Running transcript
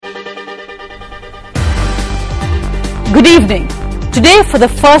Good evening. Today, for the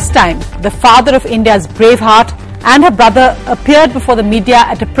first time, the father of India's Braveheart and her brother appeared before the media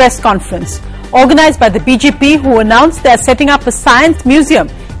at a press conference organized by the BJP, who announced they are setting up a science museum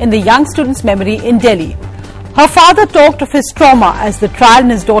in the young student's memory in Delhi. Her father talked of his trauma as the trial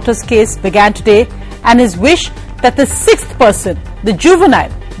in his daughter's case began today and his wish that the sixth person, the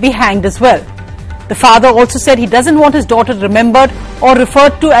juvenile, be hanged as well. The father also said he doesn't want his daughter remembered or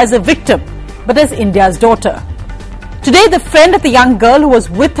referred to as a victim, but as India's daughter. Today, the friend of the young girl who was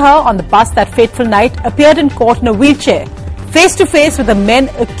with her on the bus that fateful night appeared in court in a wheelchair, face to face with the men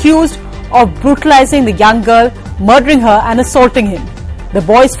accused of brutalizing the young girl, murdering her and assaulting him. The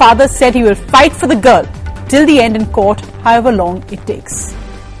boy's father said he will fight for the girl till the end in court, however long it takes.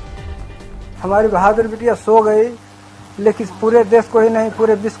 हमारी बहादुर बिटिया सो गई, लेकिन पूरे देश को ही नहीं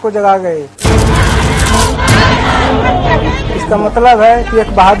पूरे विश्व को जगा गई। इसका मतलब है कि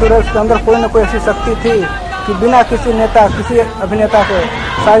एक बहादुर है, उसके अंदर कोई न कोई ऐसी शक्ति थी कि बिना किसी नेता, किसी अभिनेता के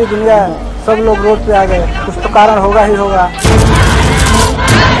सारी दुनिया, सब लोग रोड पे आ गए। कुछ तो कारण होगा ही होगा।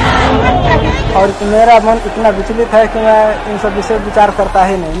 और मेरा मन इतना विचलित है कि मैं इन सब विषय विचार करता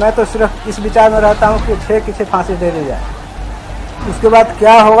ही नहीं। मैं तो सिर्फ इस विचार में रहता हूँ कि छह किसे फांसी दे दी जाए। उसके बाद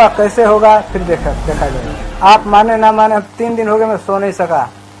क्या होगा, कैसे होगा, फिर देखा जाएगा। आप माने ना माने, 3 दिन हो गए मैं सो नहीं सका।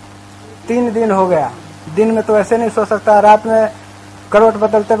 3 दिन हो गया। दिन में तो ऐसे नहीं सो सकता, रात में करवट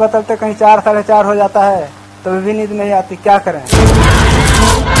बदलते बदलते कहीं 4 साढ़े 4 हो जाता है, तो भी नींद नहीं आती। क्या करें?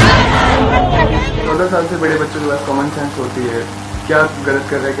 14 साल से बड़े बच्चों के पास कॉमन सेंस होती है, क्या गलत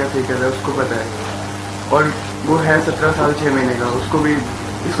कर रहा है क्या सही कर रहा है उसको पता है। और वो है 17 साल 6 महीने का, उसको भी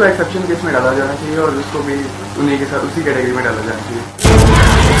इसको एक्सेप्शन केस में डाला जाना चाहिए और उसको भी उन्हीं के साथ उसी कैटेगरी में डाला जाना चाहिए।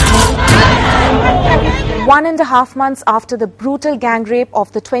 1.5 months after the brutal gang rape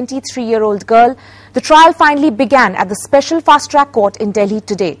of the 23-year-old girl, the trial finally began at the special fast-track court in Delhi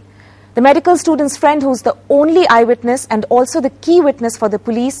today. The medical student's friend, who's the only eyewitness and also the key witness for the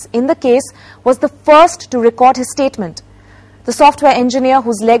police in the case, was the first to record his statement. The software engineer,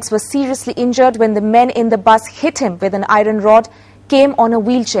 whose legs were seriously injured when the men in the bus hit him with an iron rod, came on a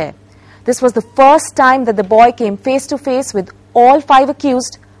wheelchair. This was the first time that the boy came face to face with all 5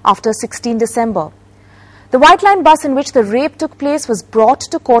 accused after 16 December. The White Line bus in which the rape took place was brought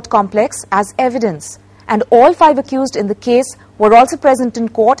to court complex as evidence, and all 5 accused in the case were also present in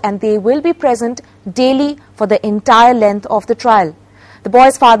court, and they will be present daily for the entire length of the trial. The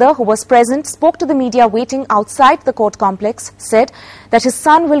boy's father, who was present, spoke to the media waiting outside the court complex, said that his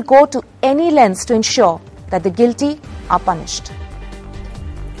son will go to any lengths to ensure that the guilty are punished.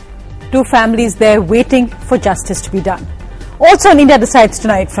 2 families there waiting for justice to be done. Also in India Decides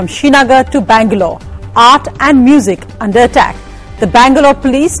tonight, from Srinagar to Bangalore, art and music under attack. The Bangalore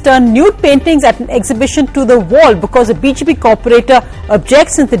police turned nude paintings at an exhibition to the wall because a BJP corporator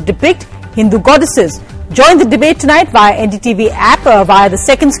objects since they depict Hindu goddesses. Join the debate tonight via NDTV app or via the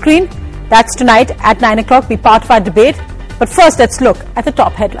second screen. That's tonight at 9 o'clock. Be part of our debate. But first, let's look at the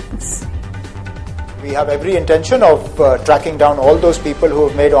top headlines. We have every intention of tracking down all those people who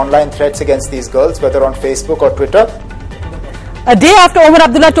have made online threats against these girls, whether on Facebook or Twitter. A day after Omar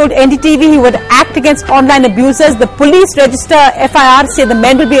Abdullah told NDTV he would act against online abusers, the police register FIR say the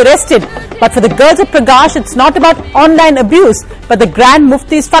men will be arrested. But for the girls of Prakash, it's not about online abuse, but the Grand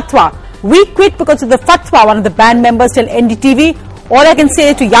Mufti's fatwa. We quit because of the fatwa, one of the band members tell NDTV. All I can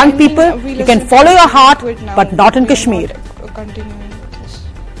say to young people, you can follow your heart, but not in Kashmir.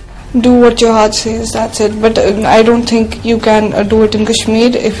 Do what your heart says, that's it. But I don't think you can do it in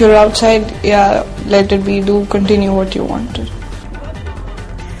Kashmir. If you're outside, yeah, let it be. Do continue what you want to.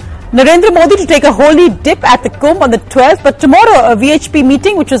 Narendra Modi to take a holy dip at the Kumbh on the 12th, but tomorrow a VHP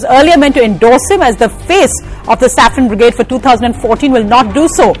meeting, which was earlier meant to endorse him as the face of the Saffron Brigade for 2014, will not do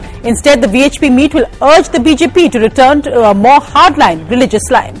so. Instead, the VHP meet will urge the BJP to return to a more hardline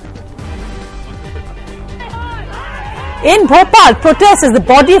religious line. In Bhopal, protests as the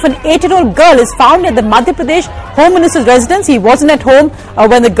body of an 8-year-old girl is found at the Madhya Pradesh Home Minister's residence. He wasn't at home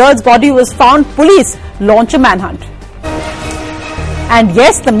when the girl's body was found. Police launch a manhunt. And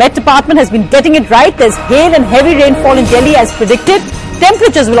yes, the Met Department has been getting it right. There's hail and heavy rainfall in Delhi as predicted.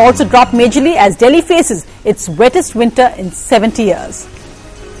 Temperatures will also drop majorly as Delhi faces its wettest winter in 70 years.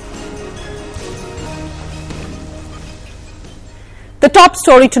 The top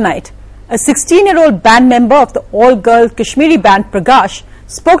story tonight. A 16-year-old band member of the all-girl Kashmiri band Prakash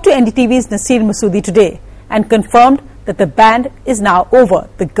spoke to NDTV's Nasir Masoodi today and confirmed that the band is now over.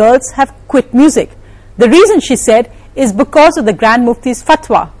 The girls have quit music. The reason, she said, is because of the Grand Mufti's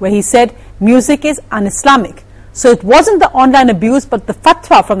fatwa, where he said music is un-Islamic. So it wasn't the online abuse, but the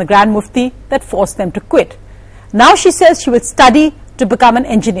fatwa from the Grand Mufti that forced them to quit. Now she says she will study to become an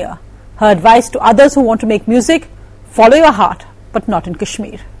engineer. Her advice to others who want to make music: follow your heart, but not in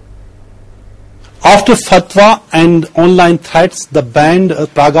Kashmir. After fatwa and online threats, the band,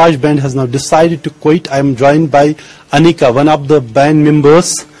 Prakash Band, has now decided to quit. I am joined by Anika, one of the band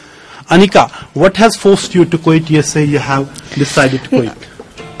members. Anika, what has forced you to quit? You say you have decided to quit.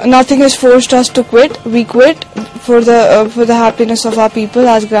 Nothing has forced us to quit. We quit for the happiness of our people.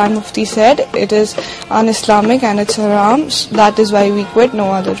 As Grand Mufti said, it is un-Islamic and it's haram. That is why we quit, no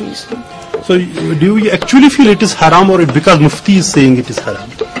other reason. So do you actually feel it is haram, or because Mufti is saying it is haram?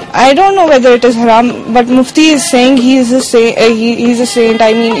 I don't know whether it is haram, but Mufti is saying he is a saint.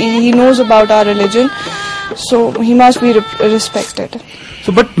 I mean, he knows about our religion, so he must be respected.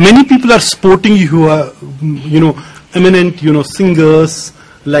 So, but many people are supporting you who are, eminent, singers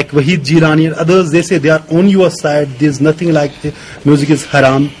like Wahid Jirani and others. They say they are on your side. There's nothing like music is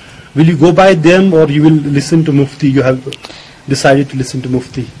haram. Will you go by them, or you will listen to Mufti? You have decided to listen to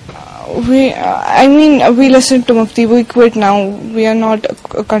Mufti. We listen to Mufti. We quit now. We are not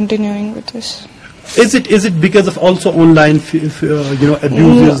continuing with this. Is it because of also online,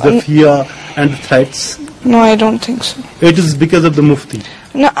 abuses, the fear and the threats? No, I don't think so. It is because of the Mufti.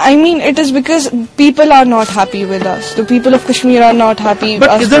 No, it is because people are not happy with us. The people of Kashmir are not happy.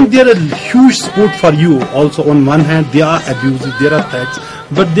 But isn't there a huge support for you? Also, on one hand, there are abuses, there are threats,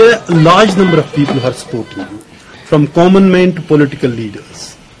 but there are a large number of people who are supporting you, from common men to political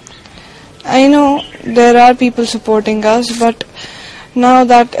leaders. I know there are people supporting us, but now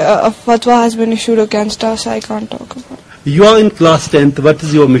that a fatwa has been issued against us, I can't talk about it. You are in class 10th. What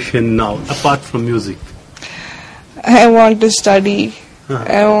is your mission now, apart from music? I want to study.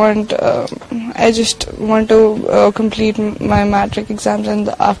 I just want to complete my matric exams, and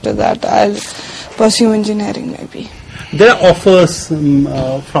after that I'll pursue engineering maybe. There are offers from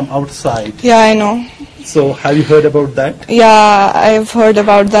outside. Yeah, I know. So have you heard about that? Yeah, I've heard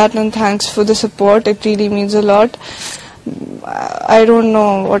about that, and thanks for the support. It really means a lot. I don't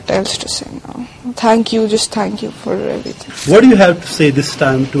know what else to say now. Thank you, just thank you for everything. What do you have to say this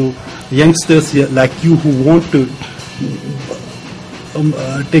time to youngsters like you who want to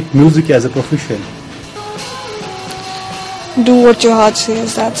take music as a profession? Do what your heart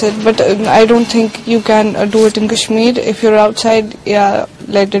says, that's it. But I don't think you can do it in Kashmir. If you're outside, yeah,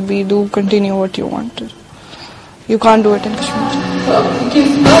 let it be. Do continue what you want to. You can't do it in Kashmir.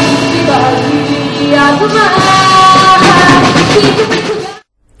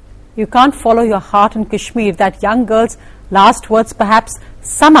 You can't follow your heart in Kashmir. That young girl's last words perhaps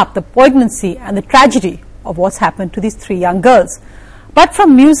sum up the poignancy and the tragedy of what's happened to these three young girls. But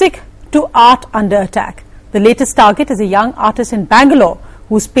from music to art under attack. The latest target is a young artist in Bangalore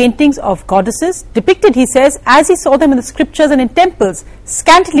whose paintings of goddesses, depicted, he says, as he saw them in the scriptures and in temples,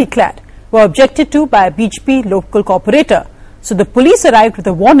 scantily clad, were objected to by a BJP local corporator. So the police arrived with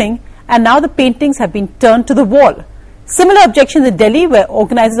a warning, and now the paintings have been turned to the wall. Similar objections in Delhi, where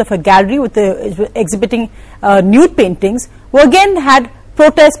organizers of a gallery exhibiting nude paintings were again had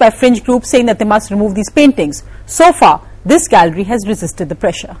protests by fringe groups saying that they must remove these paintings. So far, this gallery has resisted the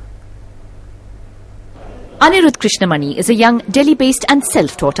pressure. Anirudh Krishnamani is a young Delhi-based and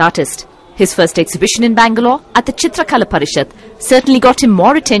self-taught artist. His first exhibition in Bangalore at the Chitrakala Parishad certainly got him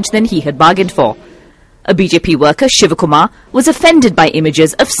more attention than he had bargained for. A BJP worker, Shivakumar, was offended by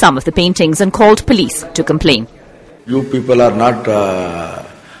images of some of the paintings and called police to complain. You people are not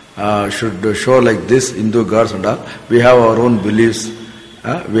should show like this Hindu gods and all. We have our own beliefs.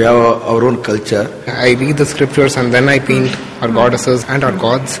 We have our own culture. I read the scriptures and then I paint our goddesses and our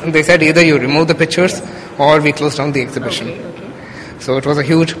gods. And they said either you remove the pictures or we close down the exhibition. So it was a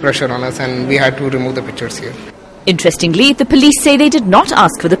huge pressure on us and we had to remove the pictures here. Interestingly, the police say they did not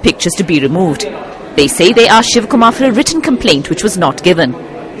ask for the pictures to be removed. They say they asked Shivakumar for a written complaint which was not given,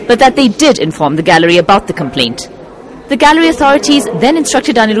 but that they did inform the gallery about the complaint. The gallery authorities then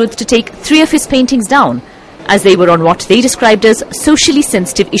instructed Anirudh to take 3 of his paintings down, as they were on what they described as socially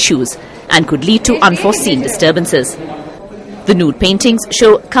sensitive issues and could lead to unforeseen disturbances. The nude paintings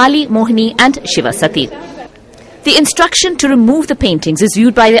show Kali, Mohini and Shiva Sati. The instruction to remove the paintings is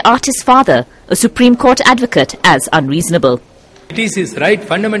viewed by the artist's father, a Supreme Court advocate, as unreasonable. It is his right,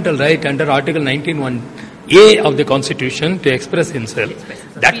 fundamental right under Article 19(1)(a) of the Constitution to express himself.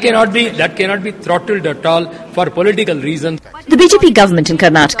 That cannot be throttled at all for political reasons. The BJP government in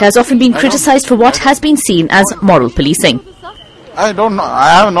Karnataka has often been criticised for what has been seen as moral policing. I don't know. I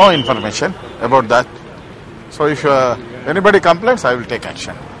have no information about that. So if anybody complains, I will take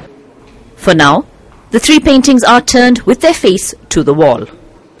action. For now, the 3 paintings are turned with their face to the wall.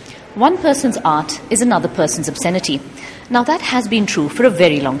 One person's art is another person's obscenity. Now that has been true for a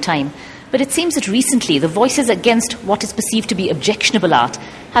very long time. But it seems that recently the voices against what is perceived to be objectionable art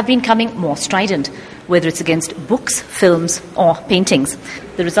have been coming more strident. whether it's against books, films or paintings.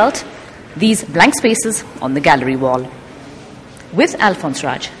 The result? These blank spaces on the gallery wall. With Alphonse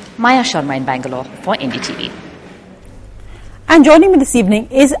Raj, Maya Sharma in Bangalore for NDTV. And joining me this evening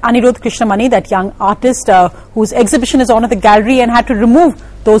is Anirudh Krishnamani, that young artist whose exhibition is on at the gallery and had to remove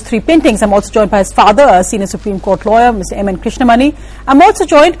those 3 paintings. I'm also joined by his father, a senior Supreme Court lawyer, Mr. M.N. Krishnamani. I'm also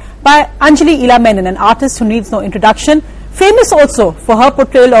joined by Anjali Ila Menon, an artist who needs no introduction, famous also for her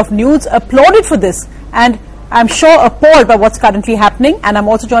portrayal of nudes, applauded for this, and I'm sure appalled by what's currently happening. And I'm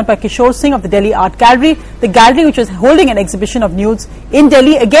also joined by Kishore Singh of the Delhi Art Gallery, the gallery which is holding an exhibition of nudes in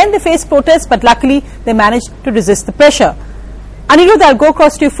Delhi. Again, they faced protests, but luckily they managed to resist the pressure. Anirudh, I'll go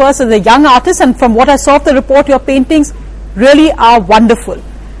across to you first as a young artist, and from what I saw of the report, your paintings really are wonderful.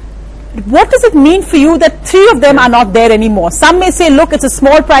 What does it mean for you that 3 of them are not there anymore? Some may say, look, it's a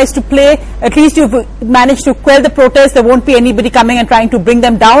small price to play, at least you've managed to quell the protest, there won't be anybody coming and trying to bring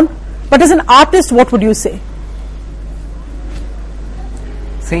them down. But as an artist, what would you say?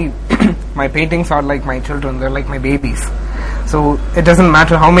 See, my paintings are like my children, they're like my babies. So it doesn't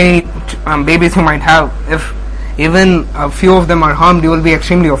matter how many babies you might have, if even a few of them are harmed, you will be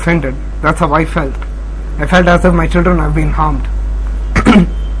extremely offended. That's how I felt. I felt as if my children have been harmed.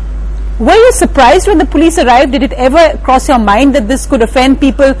 Were you surprised when the police arrived? Did it ever cross your mind that this could offend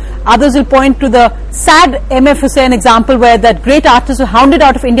people? Others will point to the sad M.F. Hussain example where that great artist was hounded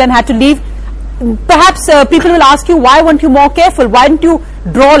out of India and had to leave. Perhaps people will ask you, why weren't you more careful? Why didn't you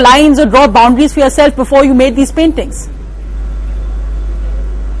draw lines or draw boundaries for yourself before you made these paintings?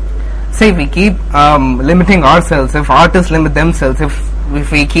 See, we keep limiting ourselves. If artists limit themselves,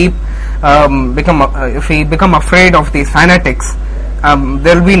 if we keep if we become afraid of these fanatics,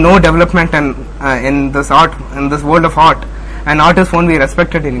 there will be no development in this art, in this world of art, and artists won't be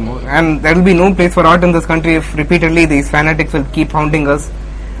respected anymore. And there will be no place for art in this country if repeatedly these fanatics will keep hounding us,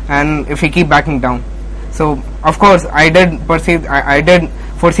 and if we keep backing down. So, of course, I did foresee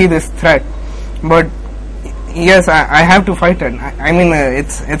this threat, but yes, I have to fight it. I mean,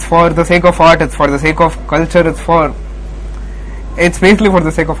 it's for the sake of art, it's for the sake of culture, it's basically for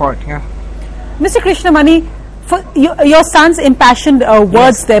the sake of art, yeah. Mr. Krishnamani, for your son's impassioned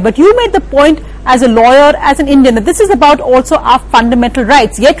words there, but you made the point as a lawyer, as an Indian, that this is about also our fundamental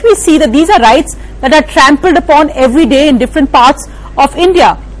rights. Yet we see that these are rights that are trampled upon every day in different parts of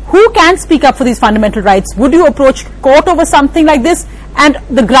India. Who can speak up for these fundamental rights? Would you approach court over something like this? And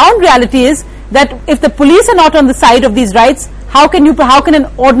the ground reality is that if the police are not on the side of these rights, how can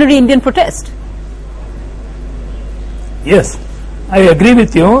an ordinary Indian protest? Yes, I agree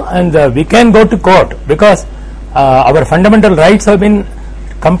with you, and we can go to court because our fundamental rights have been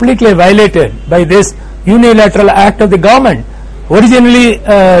completely violated by this unilateral act of the government. Originally,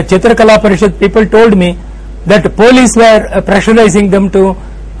 Chitrakala Parishad people told me that police were pressurizing them to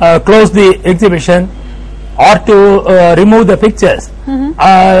close the exhibition or to remove the pictures.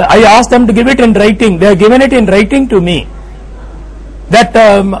 I asked them to give it in writing. They have given it in writing to me that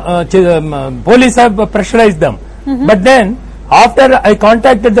police have pressurized them. But then after I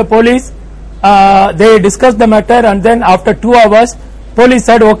contacted the police, they discussed the matter, and then after 2 hours police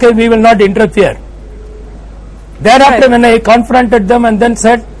said, okay, we will not interfere. Thereafter, when I confronted them and then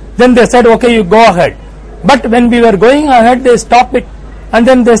they said, okay, you go ahead. But when we were going ahead, they stopped it, and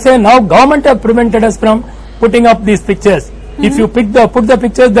then they say, now government have prevented us from putting up these pictures. If you put the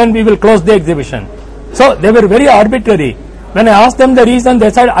pictures, then we will close the exhibition. So they were very arbitrary. When I asked them the reason, they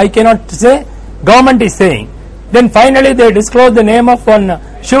said, I cannot say, government is saying. Then finally they disclosed the name of one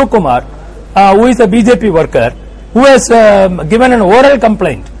Shiv Kumar, who is a BJP worker, who has given an oral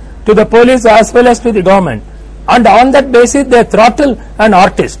complaint to the police as well as to the government. And on that basis, they throttle an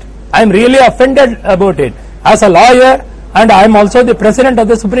artist. I am really offended about it. As a lawyer, and I am also the president of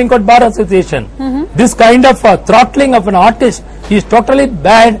the Supreme Court Bar Association. This kind of throttling of an artist is totally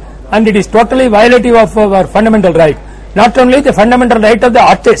bad, and it is totally violative of our fundamental right. Not only the fundamental right of the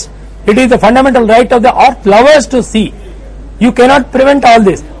artist, it is the fundamental right of the art lovers to see. You cannot prevent all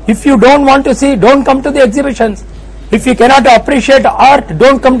this. If you don't want to see, don't come to the exhibitions. If you cannot appreciate art,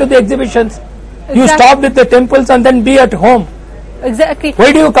 don't come to the exhibitions. You stop with the temples and then be at home. Exactly.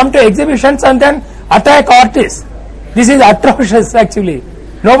 Why do you come to exhibitions and then attack artists? This is atrocious, actually.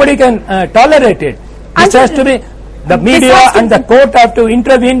 Nobody can tolerate it. This has to be, the media and the court have to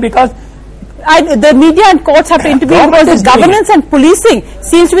intervene, because the media and courts have to intervene, because the governance and policing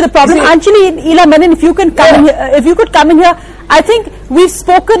seems to be the problem. Anjali Ila Menon, if you can come in here, if you could come in here, I think we've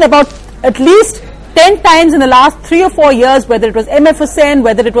spoken about at least 10 times in the last 3 or 4 years, whether it was M.F. Hussain,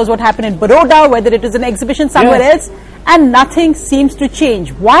 whether it was what happened in Baroda, whether it was an exhibition somewhere else, and nothing seems to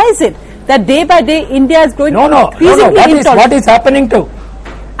change. Why is it that day by day India is growing increasingly that is what is happening to.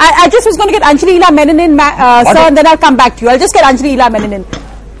 I just was going to get Anjali Ila Menon in, sir, and then I'll come back to you. I'll just get Anjali Ila Menon in.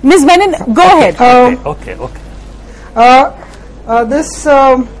 Ms. Menon, go ahead. Okay. This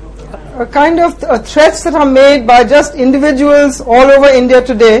kind of threats that are made by just individuals all over India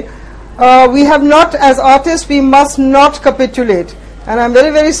today, we have not, as artists, we must not capitulate. And I'm very,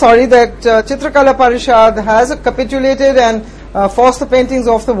 very sorry that Chitrakala Parishad has capitulated and forced the paintings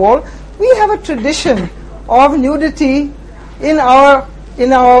off the wall. We have a tradition of nudity in our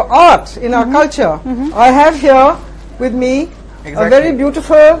art, in our culture. I have here with me a very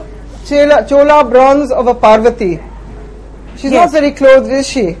beautiful Chola bronze of a Parvati. She's not very clothed, is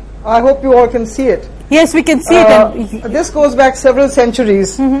she? I hope you all can see it. Yes, we can see it. This goes back several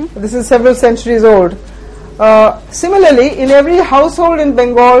centuries. This is several centuries old. Similarly, in every household in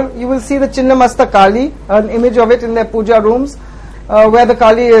Bengal, you will see the Chinnamasta Kali, an image of it in their puja rooms, where the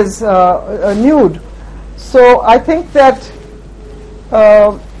Kali is nude. So I think that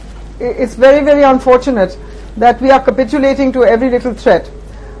it's very, very unfortunate that we are capitulating to every little threat.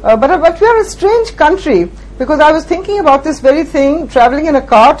 But we are a strange country, because I was thinking about this very thing traveling in a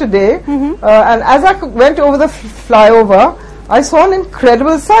car today, and as I went over the flyover, I saw an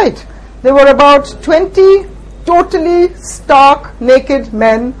incredible sight. There were about 20 totally stark, naked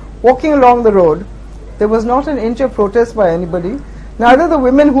men walking along the road. There was not an inch of protest by anybody. Neither the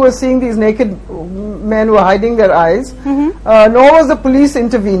women who were seeing these naked men were hiding their eyes, nor was the police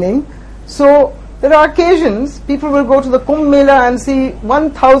intervening. So there are occasions people will go to the Kumbh Mela and see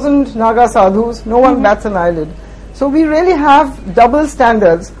 1,000 Naga sadhus, no one bats an eyelid. So we really have double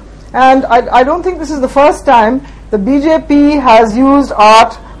standards, and I don't think this is the first time the BJP has used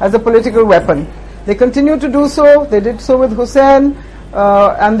art as a political weapon. They continue to do so. They did so with Hussain,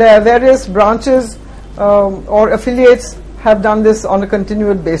 and their various branches or affiliates have done this on a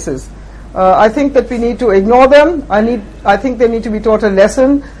continued basis. I think that we need to ignore them. I think they need to be taught a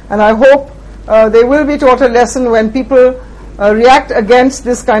lesson, and I hope they will be taught a lesson when people react against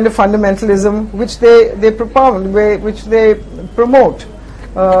this kind of fundamentalism which they propound, which they promote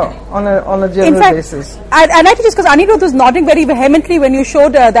on a general basis. I'd like to just, because Anirudh was nodding very vehemently when you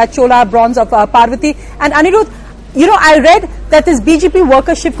showed that Chola bronze of Parvati. And Anirudh, I read that this BJP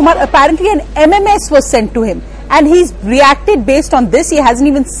worker Shiv Kumar, apparently an MMS was sent to him, and he's reacted based on this. He hasn't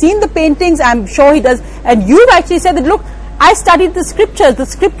even seen the paintings. I'm sure he does. And you've actually said that, look, I studied the scriptures,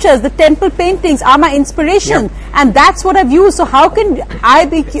 the temple paintings are my inspiration, and that's what I've used. So how can I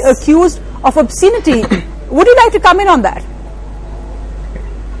be accused of obscenity? Would you like to come in on that?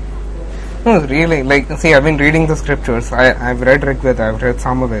 No, really, see, I've been reading the scriptures. I've read Rigveda, I've read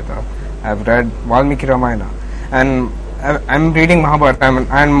Samaveda, I've read Valmiki Ramayana, and I'm reading Mahabharata.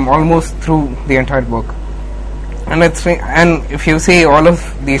 I'm almost through the entire book. And if you see all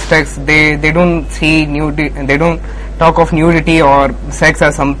of these texts, they don't see nudity, they don't talk of nudity or sex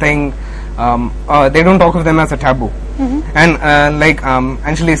as something, they don't talk of them as a taboo. And like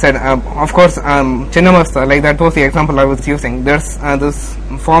Anjali said, of course, Chinnamasta, like that was the example I was using. There's this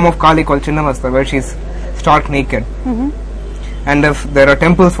form of Kali called Chinnamasta where she's stark naked. And if there are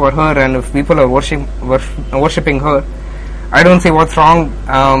temples for her and if people are worshipping her, I don't see what's wrong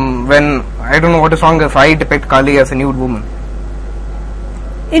I don't know what is wrong if I depict Kali as a nude woman.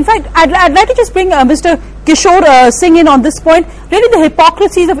 In fact, I'd like to just bring Mr. Kishore Singh in on this point. Really, the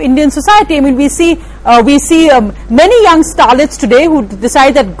hypocrisies of Indian society. I mean, we see many young starlets today who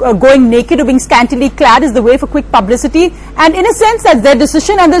decide that going naked or being scantily clad is the way for quick publicity, and in a sense, that's their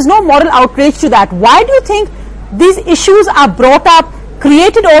decision, and there's no moral outrage to that. Why do you think these issues are brought up,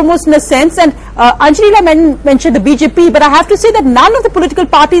 created almost in a sense? And Anjali mentioned the BJP, but I have to say that none of the political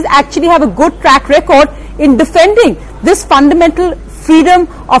parties actually have a good track record in defending this fundamental freedom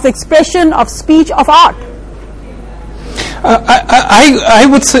of expression, of speech, of art. I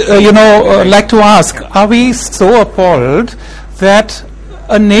would say, like to ask, are we so appalled that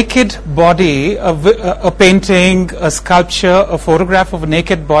a naked body, a painting, a sculpture, a photograph of a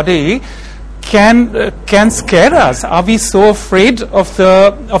naked body can scare us? Are we so afraid of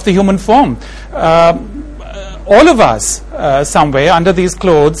the human form? All of us, somewhere under these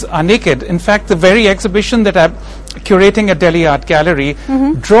clothes, are naked. In fact, the very exhibition that I'm curating at Delhi Art Gallery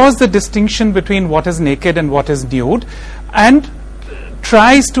draws the distinction between what is naked and what is nude, and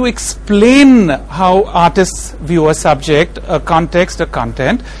tries to explain how artists view a subject, a context, a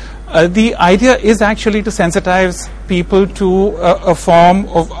content. The idea is actually to sensitize people to a form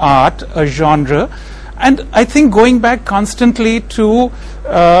of art, a genre. And I think going back constantly to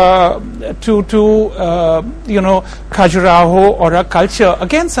Khajuraho or a culture,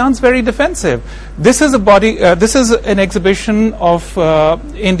 again sounds very defensive. This is this is an exhibition of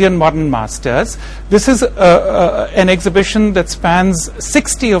Indian modern masters. This is an exhibition that spans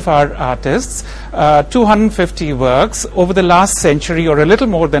 60 of our artists, 250 works over the last century or a little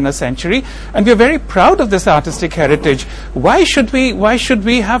more than a century, and we are very proud of this artistic heritage. Why should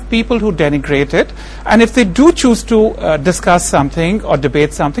we have people who denigrate it? And if they do choose to discuss something or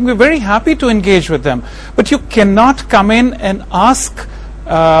debate something, we're very happy to engage with them. But you cannot come in and ask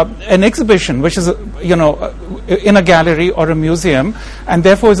an exhibition, which is, in a gallery or a museum, and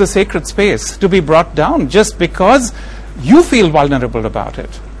therefore is a sacred space, to be brought down just because you feel vulnerable about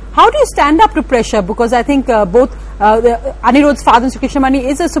it. How do you stand up to pressure? Because I think both Anirudh's father, Mr. Krishnamani,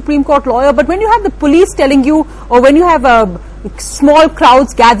 is a Supreme Court lawyer, but when you have the police telling you, or when you have small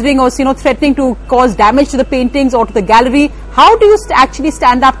crowds gathering or threatening to cause damage to the paintings or to the gallery, how do you actually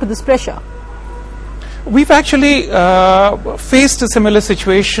stand up to this pressure? We've actually faced a similar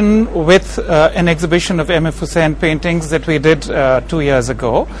situation with an exhibition of M.F. Hussain paintings that we did 2 years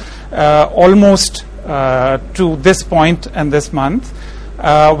ago, almost to this point and this month,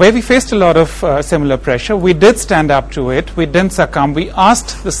 where we faced a lot of similar pressure. We did stand up to it. We didn't succumb. We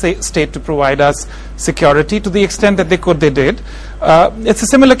asked the state to provide us security to the extent that they could. They did. It's a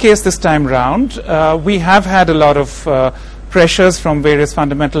similar case this time round. We have had a lot of pressures from various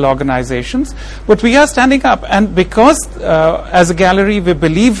fundamental organizations, but we are standing up, and because as a gallery we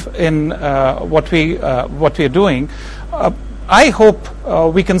believe in what we are doing, I hope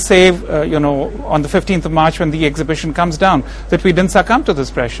we can say on the 15th of March when the exhibition comes down that we didn't succumb to this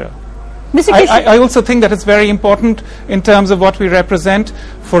pressure. I also think that it's very important in terms of what we represent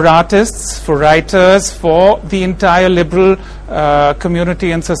for artists, for writers, for the entire liberal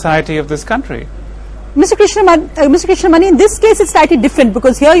community and society of this country. Mr. Krishnamani, in this case it's slightly different,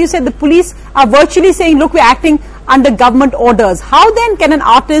 because here you said the police are virtually saying, look, we're acting under government orders. How then can an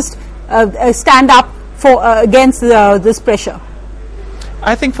artist stand up against this pressure?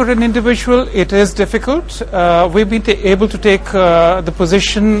 I think for an individual it is difficult. We've been able to take the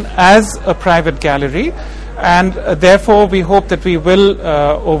position as a private gallery, and therefore we hope that we will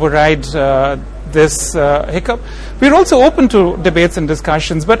override this hiccup. We're also open to debates and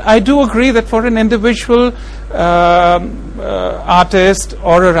discussions, but I do agree that for an individual artist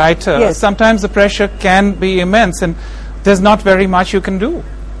or a writer, sometimes the pressure can be immense and there's not very much you can do.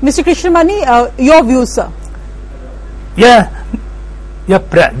 Mr. Krishnamani, your views, sir?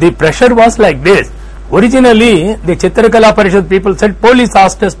 The pressure was like this. Originally, the Chitrakalā Parishad people said police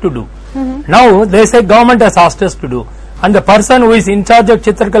asked us to do. Now they say government has asked us to do. And the person who is in charge of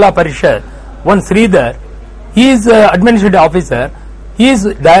Chitrakalā Parishad, one Sridhar, he is an administrative officer. He is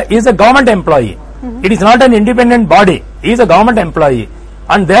a government employee. It is not an independent body. He is a government employee,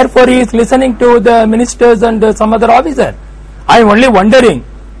 and therefore he is listening to the ministers and some other officer. I am only wondering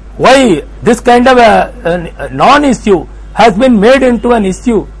why this kind of a non-issue has been made into an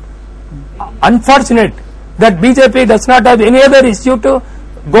issue. Unfortunate that BJP does not have any other issue to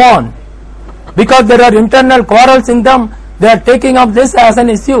go on, because there are internal quarrels in them. They are taking up this as an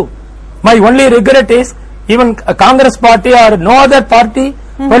issue. My only regret is even a Congress party or no other party,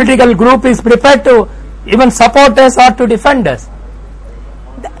 political group is prepared to even support us or to defend us.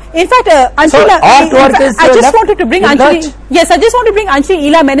 In fact, I just wanted to bring Anjali. Yes, I just want to bring Anjali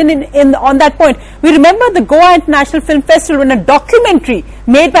Ela Menon in on that point. We remember the Goa International Film Festival when a documentary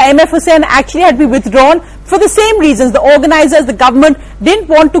made by M.F. Hussain actually had to be withdrawn for the same reasons. The organizers, the government didn't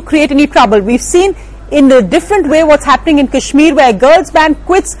want to create any trouble. We've seen in a different way what's happening in Kashmir, where a girls' band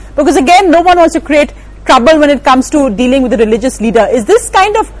quits because again no one wants to create trouble when it comes to dealing with a religious leader. Is this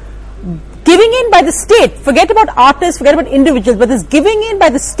kind of giving in by the state, forget about artists, forget about individuals, but this giving in by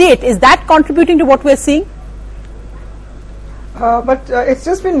the state, is that contributing to what we're seeing? But it's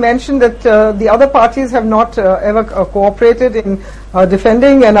just been mentioned that the other parties have not ever cooperated in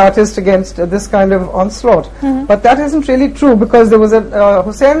defending an artist against this kind of onslaught. But that isn't really true, because there was a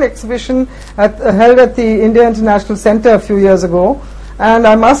Hussain exhibition held at the India International Center a few years ago. And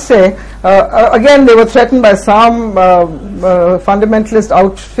I must say, again, they were threatened by some fundamentalist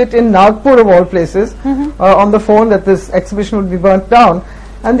outfit in Nagpur, of all places, on the phone that this exhibition would be burnt down.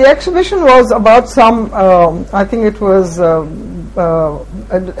 And the exhibition was about some, I think it was,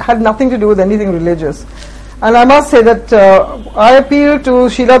 had nothing to do with anything religious. And I must say that I appealed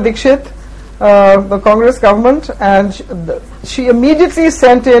to Sheila Dikshit, the Congress government, and she immediately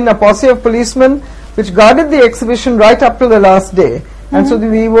sent in a posse of policemen which guarded the exhibition right up to the last day. And so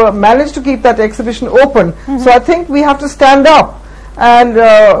we managed to keep that exhibition open. So I think we have to stand up, and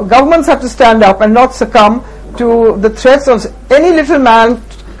governments have to stand up and not succumb to the threats of any little man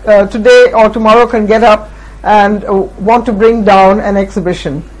today or tomorrow can get up and want to bring down an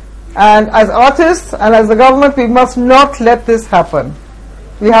exhibition. And as artists and as the government, we must not let this happen.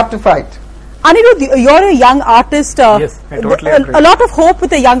 We have to fight. Anirudh, you're a young artist. Yes, I totally agree. A lot of hope with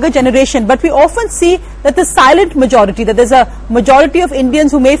the younger generation, but we often see that the silent majority, that there's a majority of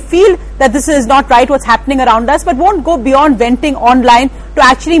Indians who may feel that this is not right what's happening around us, but won't go beyond venting online to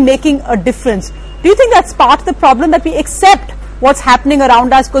actually making a difference. Do you think that's part of the problem, that we accept what's happening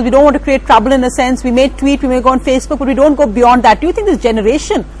around us because we don't want to create trouble in a sense? We may tweet, we may go on Facebook, but we don't go beyond that. Do you think this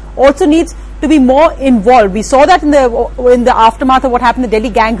generation also needs to be more involved? We saw that in the aftermath of what happened in the Delhi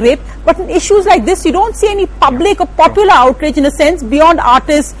gang rape, but in issues like this you don't see any public or popular outrage in a sense beyond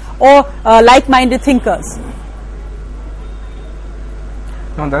artists or like-minded thinkers.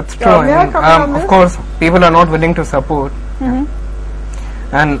 No, that's true. Of course, people are not willing to support.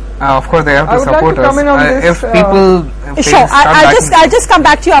 And of course they have to support us. If people sure, I'll just come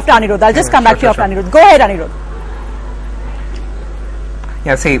back to you after Anirudh. I'll just come back to you after Anirudh. Go ahead, Anirudh.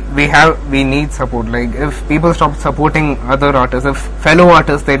 Yeah, see, we need support. Like, if people stop supporting other artists, if fellow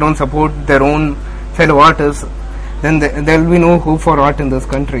artists, they don't support their own fellow artists, then there will be no hope for art in this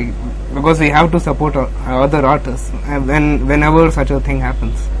country, because we have to support other artists whenever such a thing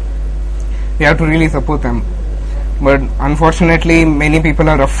happens. We have to really support them. But unfortunately, many people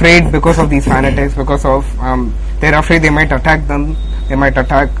are afraid because of these fanatics, because of they're afraid they might attack them, they might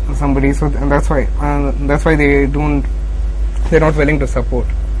attack somebody. So that's why they're not willing to support.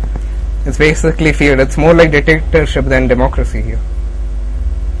 It's basically fear. It's more like dictatorship than democracy here.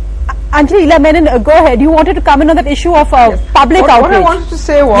 Anjali Ila Menon, go ahead. You wanted to come in on that issue of public outrage. What I wanted to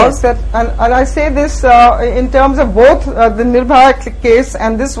say was that, and I say this in terms of both the Nirbhaya case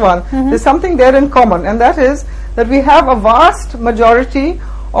and this one, there's something there in common, and that is that we have a vast majority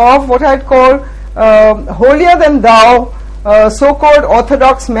of what I'd call holier than thou so-called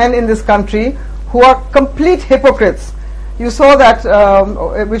orthodox men in this country who are complete hypocrites. You saw that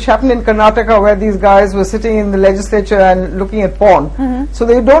which happened in Karnataka, where these guys were sitting in the legislature and looking at porn. So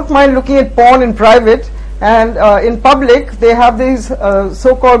they don't mind looking at porn in private, and in public they have these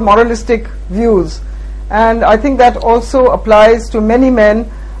so-called moralistic views. And I think that also applies to many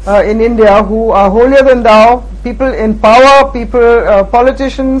men in India who are holier than thou, people in power, people,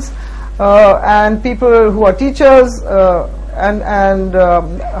 politicians, and people who are teachers and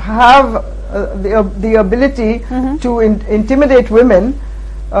have the ability to intimidate women.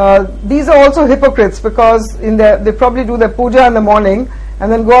 These are also hypocrites, because they probably do their puja in the morning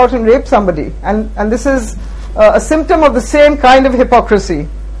and then go out and rape somebody, and this is a symptom of the same kind of hypocrisy.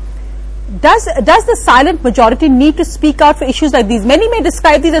 Does the silent majority need to speak out for issues like these? Many may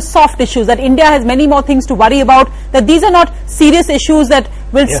describe these as soft issues, that India has many more things to worry about, that these are not serious issues that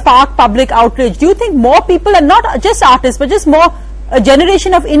will spark public outrage. Do you think more people, and not just artists, but just more a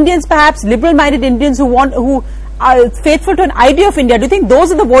generation of Indians, perhaps liberal-minded Indians who are faithful to an idea of India, do you think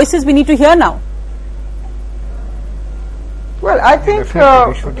those are the voices we need to hear now? Well, I think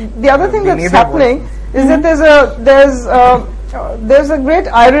the other thing that's happening is that there's a great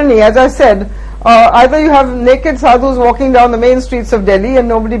irony. As I said, either you have naked sadhus walking down the main streets of Delhi and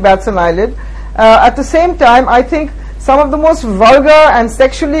nobody bats an eyelid. At the same time, I think some of the most vulgar and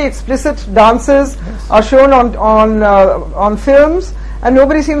sexually explicit dances are shown on films, and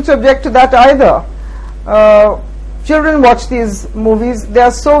nobody seems to object to that either. Children watch these movies. They are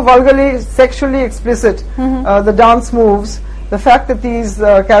so vulgarly, sexually explicit, the dance moves. The fact that these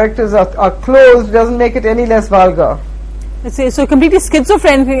characters are clothed doesn't make it any less vulgar. So completely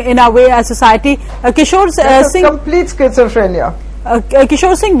schizophrenic in our way as society. Kishore Singh, complete schizophrenia.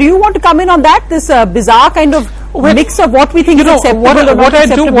 Kishore Singh, do you want to come in on that? This bizarre kind of mix of what we think is acceptable or not what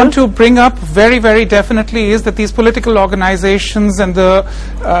acceptable? I do want to bring up very, very definitely is that these political organizations and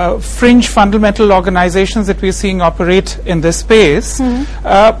the fringe fundamental organizations that we're seeing operate in this space,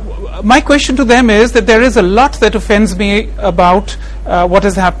 my question to them is that there is a lot that offends me about what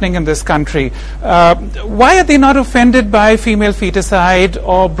is happening in this country. Why are they not offended by female feticide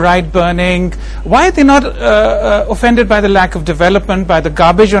or bride burning? Why are they not offended by the lack of development, by the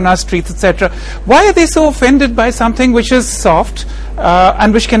garbage on our streets, etc.? Why are they so offended by something which is soft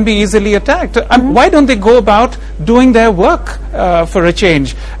and which can be easily attacked? Why don't they go about doing their work for a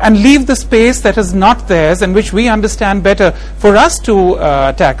change and leave the space that is not theirs and which we understand better for us to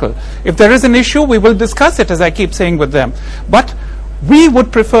tackle? If there is an issue, we will discuss it, as I keep saying with them. But we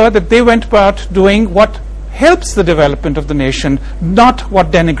would prefer that they went about doing what helps the development of the nation, not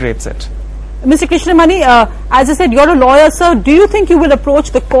what denigrates it. Mr. Krishnamani, as I said, you're a lawyer, sir. Do you think you will approach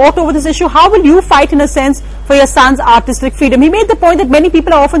the court over this issue? How will you fight, in a sense, for your son's artistic freedom? He made the point that many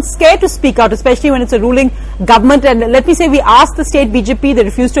people are often scared to speak out, especially when it's a ruling government. And let me say, we asked the state BJP, they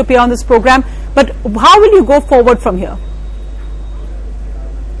refused to appear on this program. But how will you go forward from here?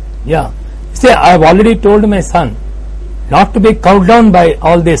 Yeah. See, I've already told my son not to be cowed down by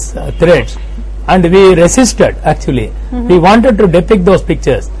all these threats. And we resisted, actually. We wanted to depict those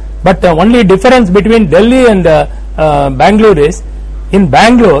pictures. But the only difference between Delhi and Bangalore is, in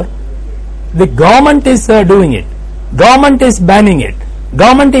Bangalore, the government is doing it. Government is banning it.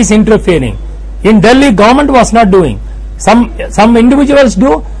 Government is interfering. In Delhi, government was not doing. Some individuals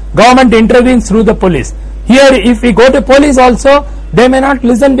do. Government intervenes through the police. Here, if we go to police also, they may not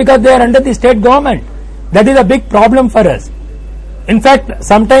listen because they are under the state government. That is a big problem for us. In fact,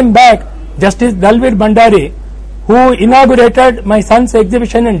 some time back, Justice Dalvir Bhandari, who inaugurated my son's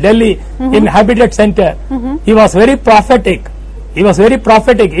exhibition in Delhi in Habitat Center, he was very prophetic. He was very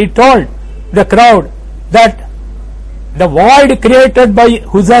prophetic. He told the crowd that the void created by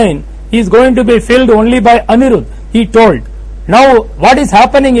Hussain is going to be filled only by Anirudh. He told. Now what is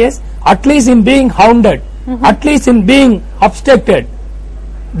happening is, at least in being hounded, at least in being obstructed,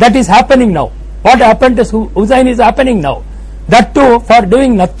 that is happening now. What happened to Hussain is happening now. That too for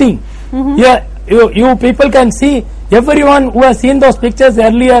doing nothing. Yeah, you people can see, everyone who has seen those pictures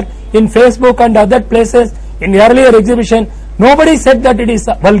earlier in Facebook and other places in earlier exhibition, nobody said that it is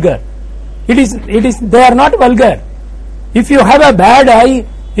vulgar. It is. They are not vulgar. If you have a bad eye,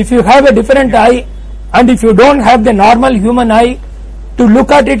 if you have a different eye, and if you don't have the normal human eye to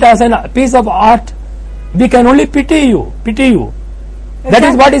look at it as a piece of art, we can only pity you. Exactly. That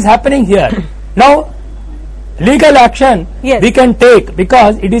is what is happening here. Now, legal action we can take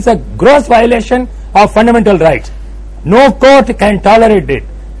because it is a gross violation of fundamental rights. No court can tolerate it.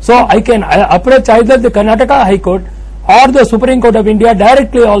 So I can approach either the Karnataka High Court or the Supreme Court of India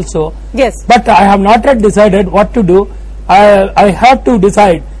directly also. Yes. But I have not yet decided what to do. I have to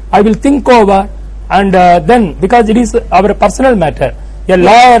decide. I will think over, and then, because it is our personal matter. A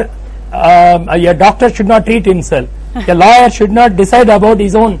lawyer, a doctor should not treat himself. A lawyer should not decide about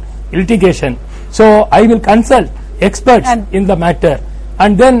his own litigation. So I will consult experts in the matter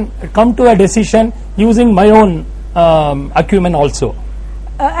and then come to a decision using my own acumen also.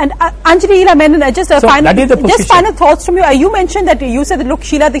 And Anjali Ira Menon, just final thoughts from you. You mentioned that you said that, look,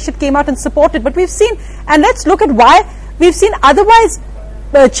 Sheila Dikshit came out and supported, but we've seen, and let's look at why we've seen otherwise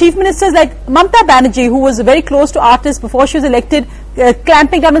chief ministers like Mamata Banerjee, who was very close to artists before she was elected,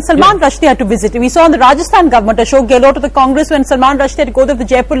 clamping down, and Salman Rushdie had to visit. We saw in the Rajasthan government, Ashok Gehlot to the Congress, when Salman Rushdie had to go to the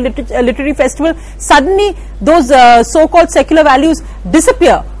Jaipur Literary Festival, suddenly those so-called secular values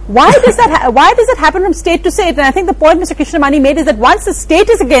disappear. Why does that happen from state to state? And I think the point Mr. Krishnamani made is that once the state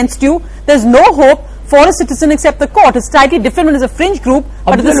is against you, there's no hope for a citizen except the court. It's slightly different when it's a fringe group,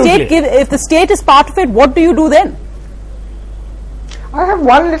 but if the state is part of it, what do you do then? I have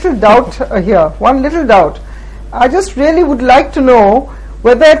one little doubt here, one little doubt. I just really would like to know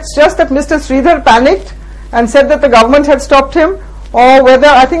whether it's just that Mr. Sridhar panicked and said that the government had stopped him, or whether,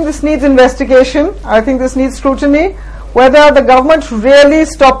 I think this needs investigation, I think this needs scrutiny, whether the government really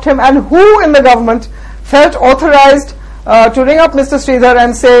stopped him, and who in the government felt authorized to ring up Mr. Sridhar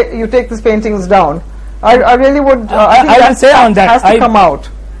and say, you take these paintings down. I really would, I think will say on that has to come out.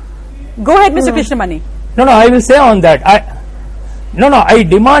 Go ahead, Mr. Krishnamani. No, I will say on that. I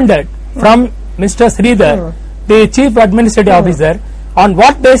demanded from Mr. Sridhar, the Chief Administrative Officer, on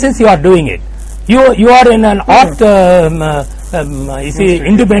what basis you are doing it. You are in an art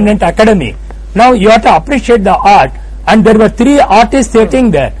independent academy. Now you have to appreciate the art, and there were 3 artists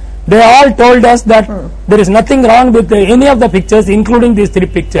sitting there. They all told us that there is nothing wrong with any of the pictures, including these 3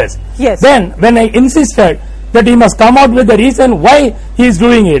 pictures. Yes. Then when I insisted that he must come out with the reason why he is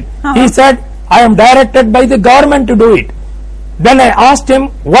doing it, he said, I am directed by the government to do it. Then I asked him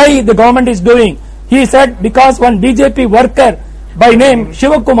why the government is doing. He said, because one BJP worker by name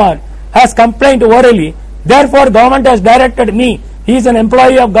Shivakumar has complained orally, therefore government has directed me. He is an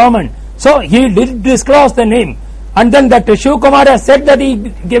employee of government. So he did disclose the name. And then that Shivakumar has said that he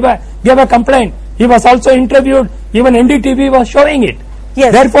gave a complaint. He was also interviewed. Even NDTV was showing it.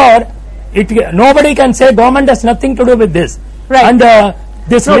 Yes. Therefore, nobody can say government has nothing to do with this. Right. And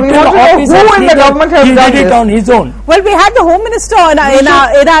this who in the government has done it on his own. Well, we had the Home Minister in our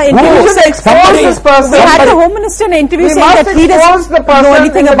interview. We should expose this person. We had the Home Minister in an interview saying that he doesn't know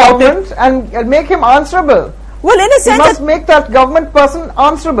anything about it and make him answerable. Well, in a sense, we must make that government person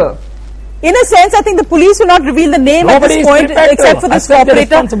answerable. in a sense, I think the police will not reveal the name at this point, except for this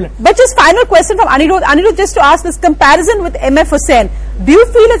cooperator. But just final question from Anirudh. Anirudh, just to ask this comparison with MF Hussain, do you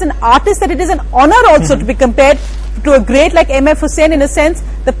feel as an artist that it is an honor also to be compared to a great like MF Hussain? In a sense,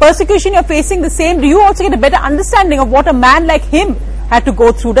 the persecution you're facing the same, do you also get a better understanding of what a man like him had to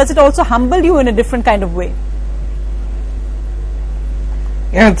go through? Does it also humble you in a different kind of way?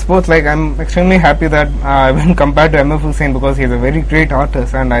 Yeah, it's both. Like, I'm extremely happy that I've been compared to MF Hussain because he's a very great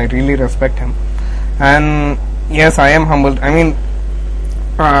artist and I really respect him. And yes, I am humbled. I mean,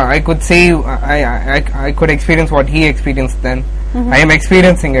 I could say I could experience what he experienced then. I am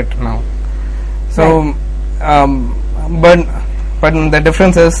experiencing it now. So, but the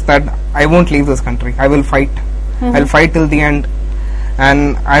difference is that I won't leave this country. I will fight. I'll fight till the end.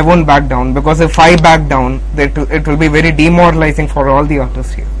 And I won't back down, because if I back down, it will be very demoralizing for all the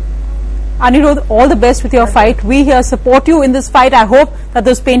artists here. Anirudh, all the best with your fight. We here support you in this fight. I hope that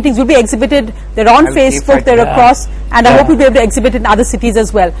those paintings will be exhibited. They're on Facebook, they're across, and I hope you'll be able to exhibit in other cities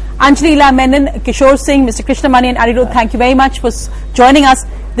as well. Anjali Ila Menon, Kishore Singh, Mr. Krishnamani and Anirudh, thank you very much for joining us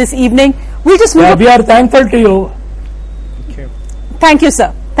this evening. We'll just move we are thankful to you. Thank you. Thank you,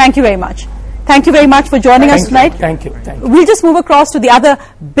 sir. Thank you very much. Thank you very much for joining us tonight. Thank you. We'll just move across to the other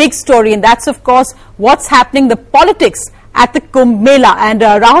big story, and that's, of course, what's happening, the politics at the Kumbh Mela. And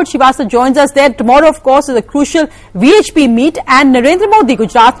Rahul Srivastava joins us there. Tomorrow, of course, is a crucial VHP meet, and Narendra Modi,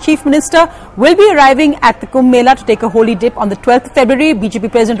 Gujarat Chief Minister, will be arriving at the Kumbh Mela to take a holy dip on the 12th of February.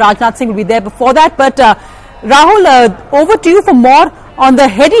 BJP President Rajnath Singh will be there before that. But Rahul, over to you for more on the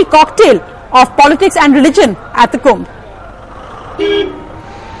heady cocktail of politics and religion at the Kumbh.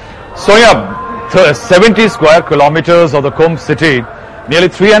 So yeah, 70 square kilometers of the Kumbh city, nearly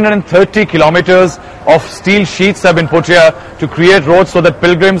 330 kilometers of steel sheets have been put here to create roads so that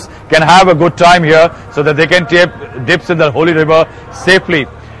pilgrims can have a good time here, so that they can take dips in the holy river safely.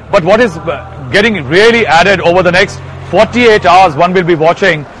 But what is getting really added over the next 48 hours, one will be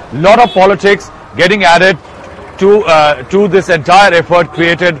watching a lot of politics getting added to this entire effort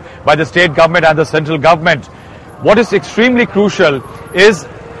created by the state government and the central government. What is extremely crucial is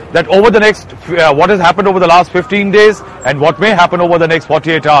that over the next, what has happened over the last 15 days and what may happen over the next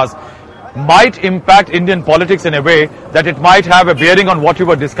 48 hours might impact Indian politics in a way that it might have a bearing on what you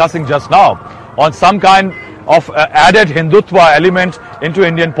were discussing just now, on some kind of added Hindutva element into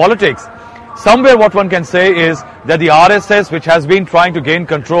Indian politics. Somewhere what one can say is that the RSS, which has been trying to gain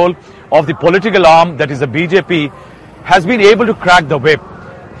control of the political arm that is the BJP, has been able to crack the whip.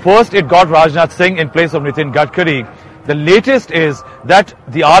 First, it got Rajnath Singh in place of Nitin Gadkari. The latest is that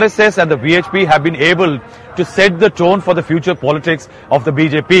the RSS and the VHP have been able to set the tone for the future politics of the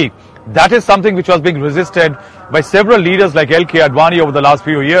BJP. That is something which was being resisted by several leaders like L.K. Advani over the last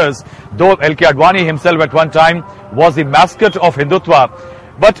few years, though L.K. Advani himself at one time was the mascot of Hindutva.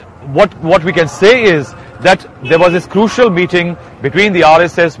 But what we can say is that there was this crucial meeting between the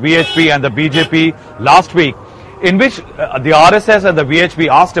RSS, VHP and the BJP last week, in which the RSS and the VHP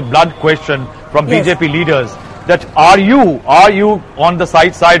asked a blunt question from BJP leaders, that are you on the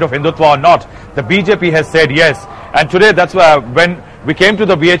side of Hindutva or not? The BJP has said yes. And today, that's why when we came to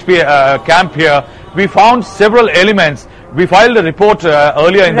the BHP camp here, we found several elements. We filed a report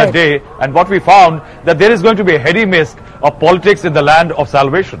earlier in the day, and what we found, that there is going to be a heady mist of politics in the land of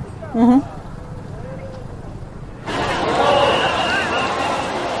salvation.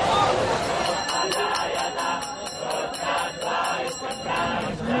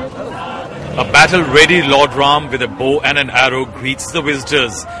 A battle-ready Lord Ram with a bow and an arrow greets the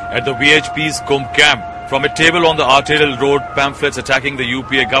visitors at the VHP's Kumbh camp. From a table on the arterial road, pamphlets attacking the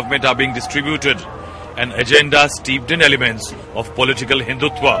UPA government are being distributed. An agenda steeped in elements of political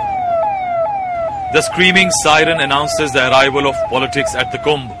Hindutva. The screaming siren announces the arrival of politics at the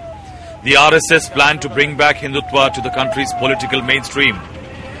Kumbh. The RSS planned to bring back Hindutva to the country's political mainstream.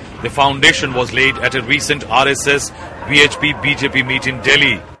 The foundation was laid at a recent RSS VHP-BJP meet in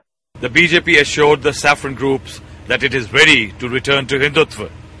Delhi. The BJP assured the saffron groups that it is ready to return to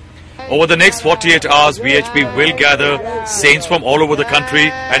Hindutva. Over the next 48 hours, VHP will gather saints from all over the country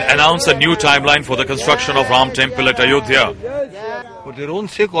and announce a new timeline for the construction of Ram Temple at Ayodhya. For their own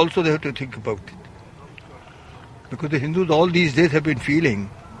sake also they have to think about it. Because the Hindus all these days have been feeling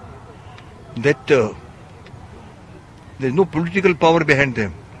that there is no political power behind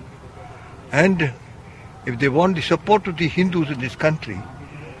them. And if they want the support of the Hindus in this country,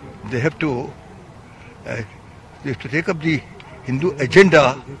 they have to take up the Hindu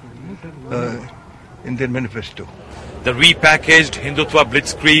agenda in their manifesto. The repackaged Hindutva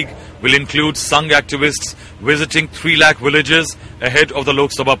Blitzkrieg will include Sangh activists visiting 3 lakh villages ahead of the Lok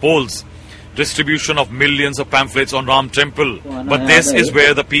Sabha polls. distribution of millions of pamphlets on Ram Temple. But this is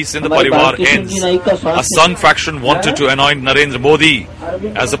where the peace in the Parivar ends. A Sangh faction wanted to anoint Narendra Modi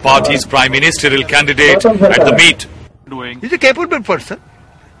as the party's prime ministerial candidate at the meet. He's a capable person.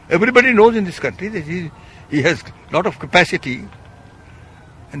 Everybody knows in this country that he has a lot of capacity,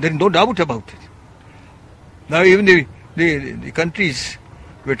 and there is no doubt about it. Now even the countries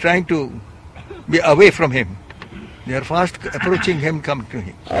were trying to be away from him. They are fast approaching him, coming to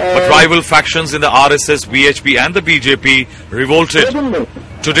him. But rival factions in the RSS, VHP and the BJP revolted.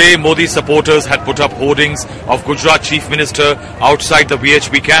 Today, Modi supporters had put up hoardings of Gujarat Chief Minister outside the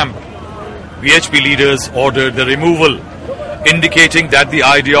VHP camp. VHP leaders ordered the removal, indicating that the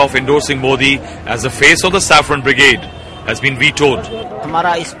idea of endorsing Modi as the face of the Saffron Brigade has been vetoed.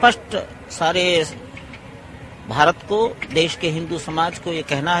 हमारा स्पष्ट सारे भारत को, देश के हिंदू समाज को ये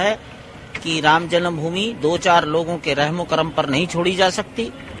कहना है कि राम जन्मभूमि 2-4 लोगों के रहमो करम पर नहीं छोड़ी जा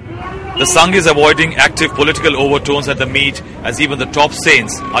सकती. The Sangh is avoiding active political overtones at the meet as even the top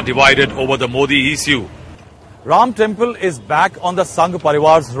saints are divided over the Modi issue. Ram Temple is back on the Sangh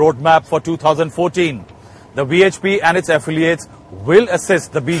Parivar's roadmap for 2014. The VHP and its affiliates will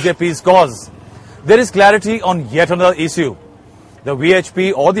assist the BJP's cause. There is clarity on yet another issue. The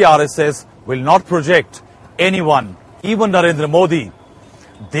VHP or the RSS will not project anyone, even Narendra Modi.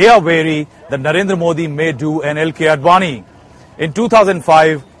 They are wary that Narendra Modi may do an LK Advani. In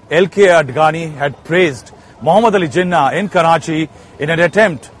 2005, LK Advani had praised Muhammad Ali Jinnah in Karachi in an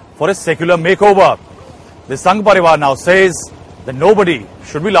attempt for a secular makeover. The Sangh Parivar now says that nobody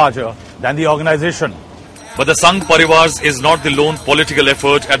should be larger than the organization. But the Sangh Parivar is not the lone political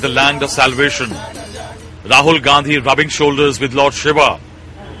effort at the land of salvation. Rahul Gandhi rubbing shoulders with Lord Shiva,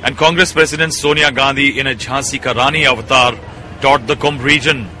 and Congress President Sonia Gandhi in a Jhansi Ka Rani avatar taught the Kumbh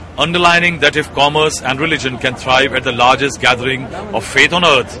region, underlining that if commerce and religion can thrive at the largest gathering of faith on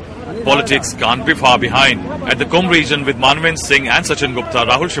earth, politics can't be far behind. At the Kumbh region with Manvendra Singh and Sachin Gupta,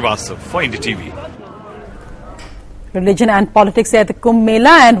 Rahul Srivastava for Indie TV. Religion and politics at the Kumbh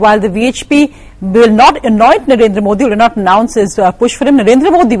Mela, and while the VHP will not anoint Narendra Modi, will not announce his push for him,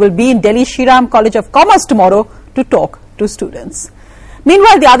 Narendra Modi will be in Delhi Shri Ram College of Commerce tomorrow to talk to students.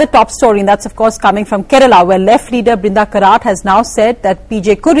 Meanwhile, the other top story, and that's of course coming from Kerala, where left leader Brinda Karat has now said that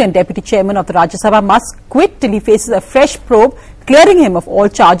PJ Kurian, deputy chairman of the Rajya Sabha, must quit till he faces a fresh probe, clearing him of all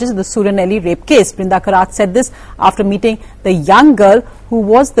charges in the Suranelli rape case. Brinda Karat said this after meeting the young girl who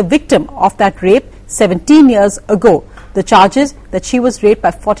was the victim of that rape 17 years ago. The charges that she was raped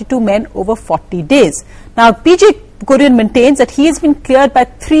by 42 men over 40 days. Now, PJ Kurian maintains that he has been cleared by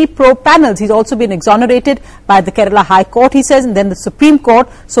 3 probe panels. He's also been exonerated by the Kerala High Court, he says, and then the Supreme Court.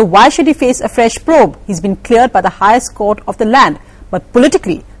 So why should he face a fresh probe? He's been cleared by the highest court of the land. But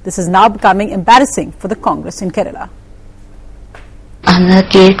politically, this is now becoming embarrassing for the Congress in Kerala.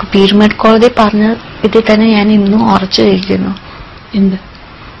 Pyramid Court partner,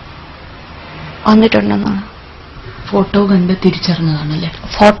 Photo കണ്ട് തിരിച്ചറിഞ്ഞതാണല്ലേ?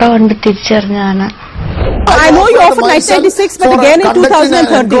 Photo കണ്ട് തിരിച്ചറിഞ്ഞതാണ്. I know you offered 1996, but again in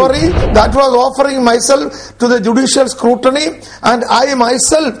 2013. That was offering myself to the judicial scrutiny, and I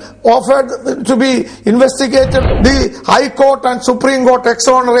myself offered to be investigated. The High Court and Supreme Court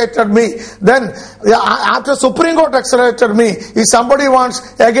exonerated me. Then, after Supreme Court exonerated me, if somebody wants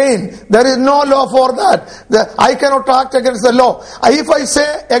again, there is no law for that. I cannot act against the law. If I say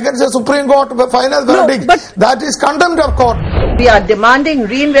against the Supreme Court final verdict, that is contempt of court. We are demanding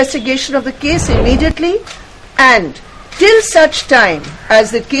reinvestigation of the case immediately, and till such time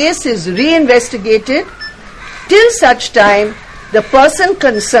as the case is reinvestigated, till such time the person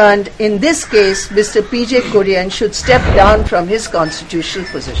concerned in this case, Mr. PJ Kurian, should step down from his constitutional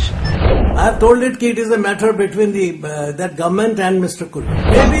position. I have told it that it is a matter between that government and Mr. Kurian.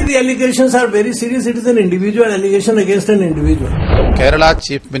 Maybe the allegations are very serious. It is an individual allegation against an individual. Kerala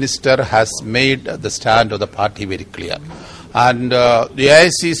Chief Minister has made the stand of the party very clear. And the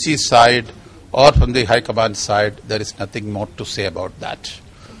AICC side or from the High Command side, there is nothing more to say about that.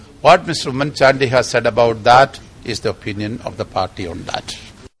 What Mr. Umman Chandi has said about that is the opinion of the party on that.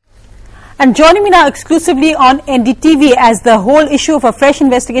 And joining me now exclusively on NDTV as the whole issue of a fresh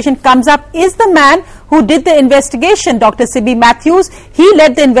investigation comes up is the man who did the investigation, Dr. Sibi Matthews. He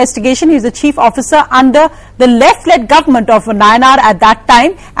led the investigation. He was the chief officer under the left-led government of Nayanar at that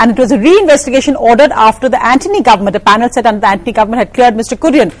time, and it was a re-investigation ordered after the Antony government, a panel set under the Antony government, had cleared Mr.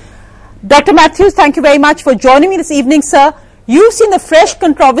 Kurian. Dr. Matthews, thank you very much for joining me this evening, sir. You've seen the fresh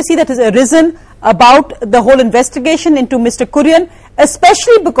controversy that has arisen about the whole investigation into Mr. Kurian,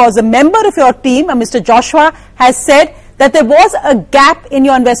 especially because a member of your team, Mr. Joshua, has said that there was a gap in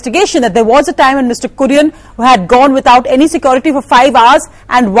your investigation, that there was a time when Mr. Kurian had gone without any security for 5 hours,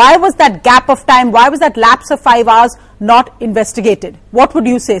 and why was that gap of time, why was that lapse of 5 hours not investigated? What would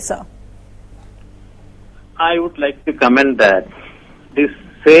you say, sir? I would like to comment that this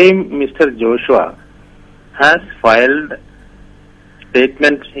same Mr. Joshua has filed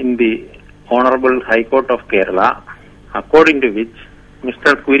statement in the Honorable High Court of Kerala, according to which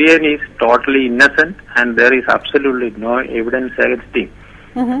Mr. Kurian is totally innocent and there is absolutely no evidence against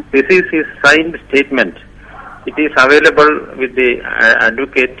him. This is his signed statement. It is available with the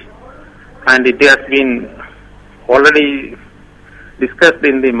advocate and it has been already discussed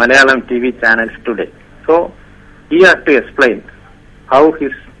in the Malayalam TV channels today. So he has to explain how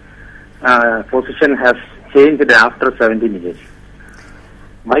his position has changed after 17 years.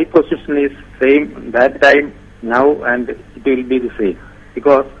 My position is same that time, now, and it will be the same,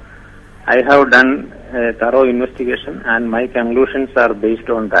 because I have done a thorough investigation and my conclusions are based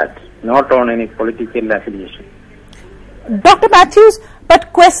on that, not on any political affiliation. Dr. Matthews,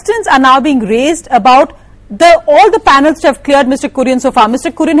 but questions are now being raised about all the panels which have cleared Mr. Kurian so far.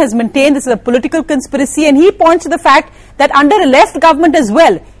 Mr. Kurian has maintained this is a political conspiracy, and he points to the fact that under a left government as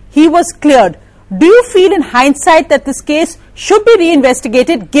well, he was cleared. Do you feel in hindsight that this case should be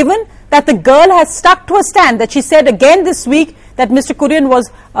reinvestigated, given that the girl has stuck to her stand, that she said again this week that Mr. Kurian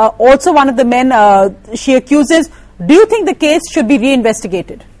was also one of the men she accuses? Do you think the case should be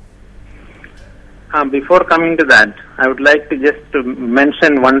reinvestigated? Before coming to that, I would like to just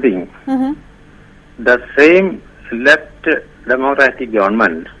mention one thing. The same left democratic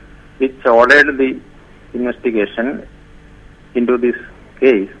government which ordered the investigation into this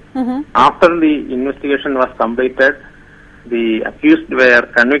case, after the investigation was completed, the accused were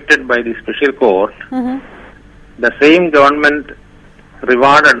convicted by the special court. The same government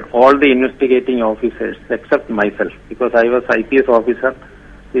rewarded all the investigating officers except myself, because I was IPS officer.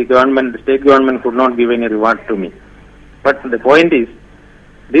 The state government could not give any reward to me. But the point is,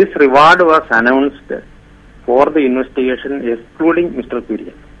 this reward was announced for the investigation excluding Mr.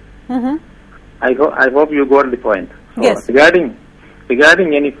 Kurian. I hope you got the point. So yes.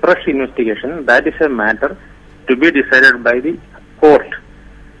 Regarding any fresh investigation, that is a matter to be decided by the court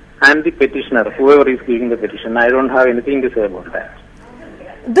and the petitioner, whoever is giving the petition. I don't have anything to say about that.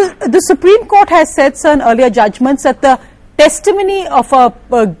 The Supreme Court has said, sir, in earlier judgments that the testimony of a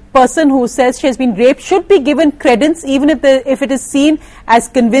person who says she has been raped should be given credence, even if it is seen as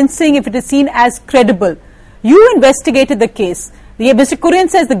convincing, if it is seen as credible. You investigated the case. Mr. Kurian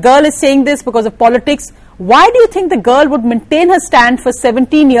says the girl is saying this because of politics. Why do you think the girl would maintain her stand for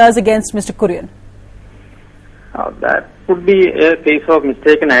 17 years against Mr. Kurian? That could be a case of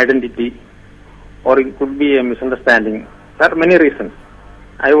mistaken identity, or it could be a misunderstanding. There are many reasons.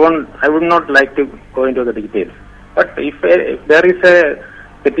 I would not like to go into the details. But if there is a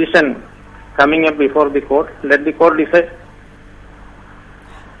petition coming up before the court, let the court decide.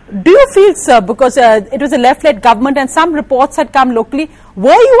 Do you feel, sir, because it was a left-led government and some reports had come locally,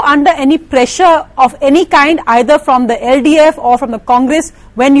 were you under any pressure of any kind, either from the LDF or from the Congress,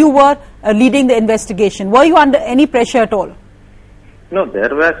 when you were leading the investigation? Were you under any pressure at all? No,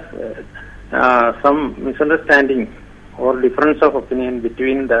 there was some misunderstanding or difference of opinion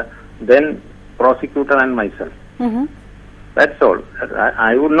between the then prosecutor and myself. That's all.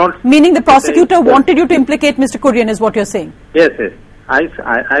 I would not... Meaning the prosecutor wanted you to implicate Mr. Kurian, is what you're saying? Yes, yes. I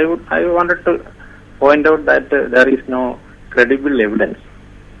wanted to point out that there is no credible evidence.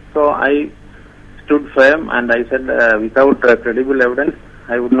 So I stood firm and I said without credible evidence,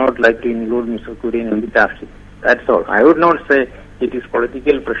 I would not like to include Mr. Kurian in the charge sheet. That's all. I would not say it is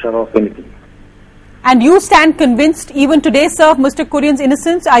political pressure of anything. And you stand convinced even today, sir, of Mr. Kurian's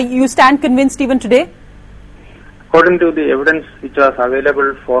innocence? You stand convinced even today? According to the evidence which was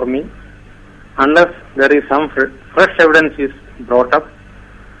available for me, unless there is some fresh evidence is brought up,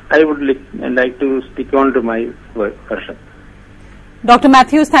 I would like to stick on to my version. Dr.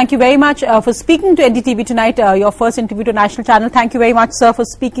 Matthews, thank you very much for speaking to NDTV tonight, your first interview to National Channel. Thank you very much, sir, for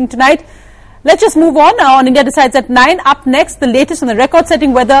speaking tonight. Let's just move on India Decides at 9. Up next, the latest on the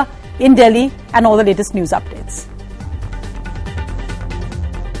record-setting weather in Delhi and all the latest news updates.